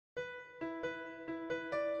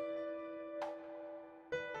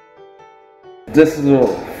This is the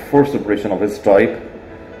first operation of its type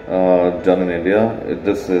done in India.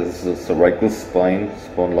 This is a cervical spine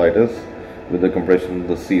spondylitis with the compression of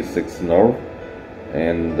the C6 nerve,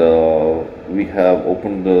 and we have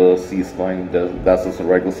opened the c.spine. That's the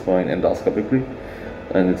cervical spine endoscopically,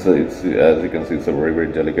 and it's as you can see, it's a very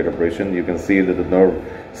delicate operation. You can see that the nerve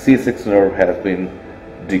C6 nerve has been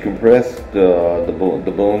decompressed.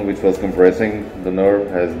 The bone which was compressing the nerve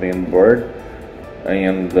has been burred,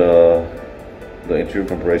 and the anterior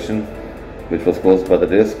compression which was caused by the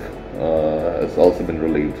disc has also been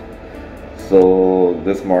relieved. So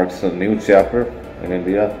this marks a new chapter in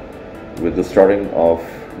India with the starting of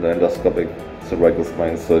the endoscopic cervical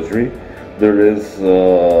spine surgery. There is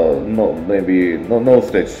no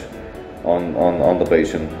stitch on the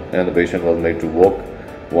patient, and the patient was made to walk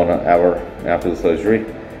 1 hour after the surgery,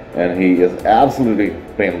 and he is absolutely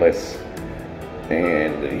painless.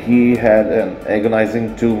 And he had an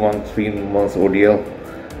agonizing 3 months ordeal.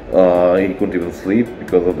 He couldn't even sleep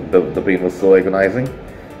because of the pain was so agonizing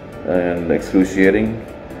and excruciating.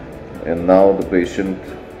 And now the patient,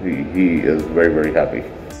 he is very happy.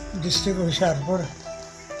 District of Harprit,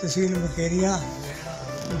 तहसील मकेरिया,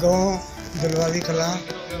 गांव दलवाली कलां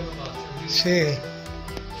से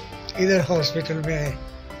इधर hospital में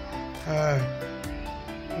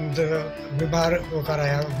बीमार होकर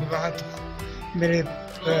आया। बीमार था, मेरे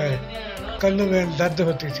कंधों में दर्द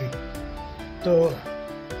होती थी, तो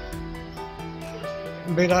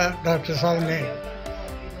मेरा डॉक्टर साहब ने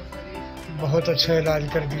बहुत अच्छा इलाज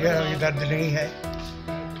कर दिया। अभी दर्द नहीं है,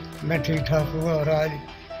 मैं ठीक ठाक हूँ और आज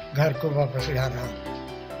घर को वापस जा रहा हूँ।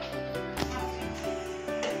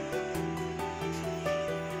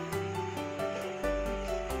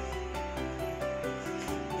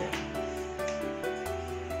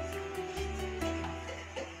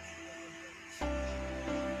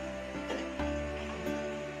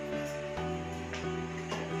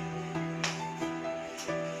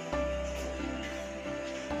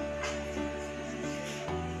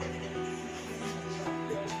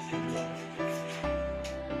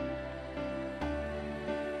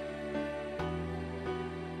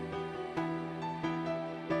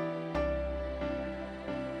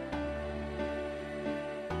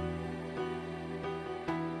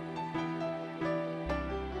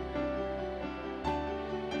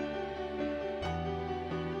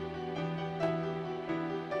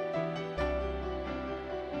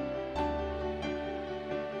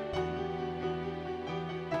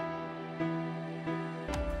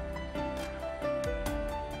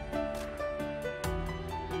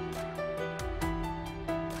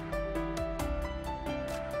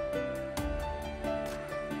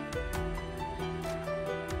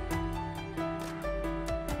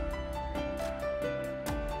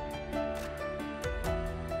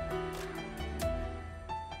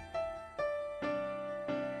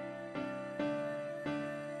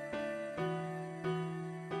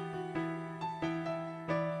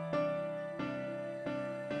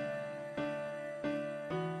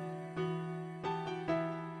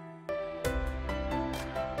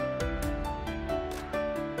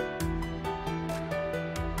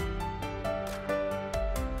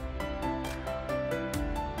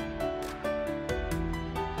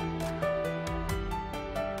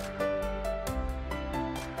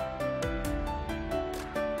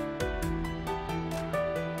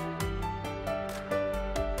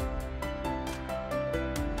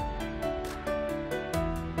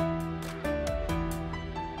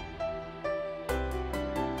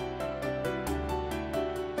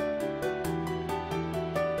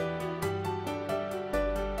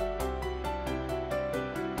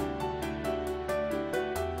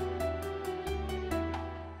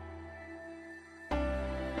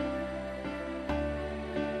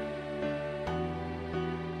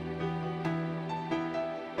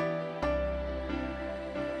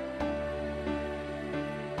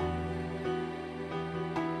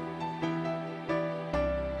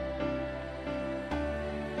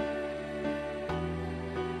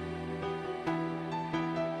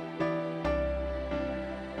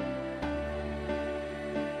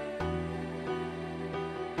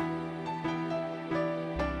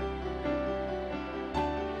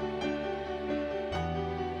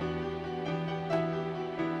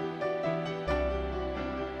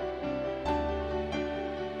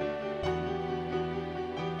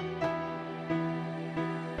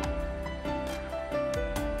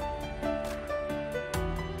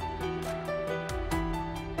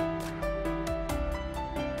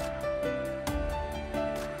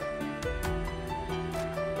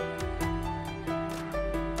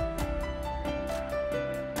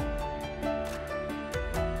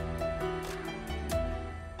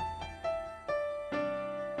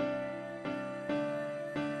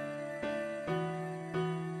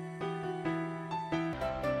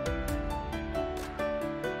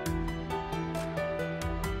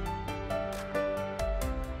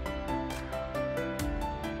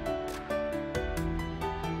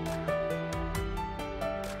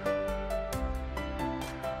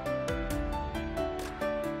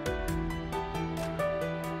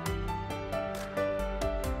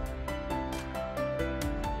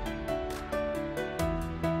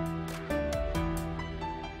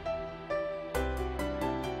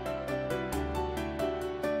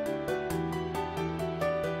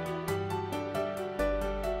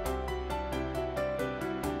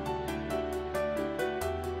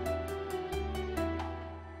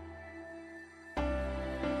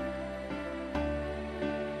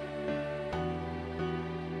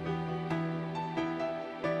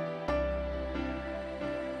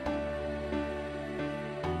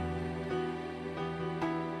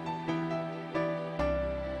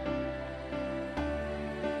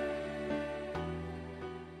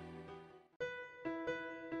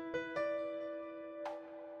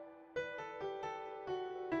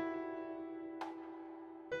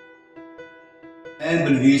 मैं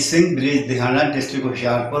बलवीर सिंह, ब्रिज दिहाना, डिस्ट्रिक्ट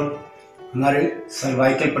होशियारपुर। हमारे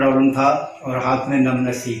सर्वाइकल प्रॉब्लम था और हाथ में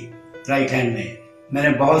नमनेस थी, राइट हैंड में। मैंने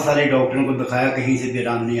बहुत सारे डॉक्टरों को दिखाया, कहीं से भी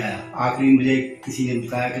आराम नहीं आया। आखिरी मुझे किसी ने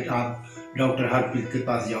बताया कि आप डॉक्टर हरप्रीत के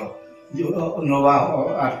पास जाओ, जो नोवा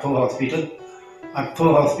आर्थो हॉस्पिटल,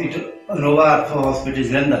 नोवा आर्थो हॉस्पिटल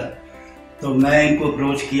जलंधर। तो मैं इनको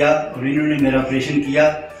अप्रोच किया और इन्होंने मेरा ऑपरेशन किया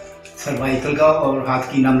सर्वाइकल का और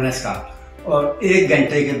हाथ की नमनेस का, और 1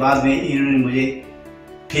 घंटे के बाद में इन्होंने मुझे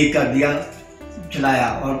ठीक कर दिया, चलाया,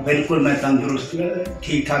 और बिल्कुल मैं तंदुरुस्त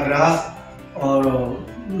ठीक ठाक रहा। और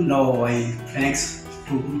no I thanks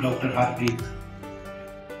to doctor Harpreet.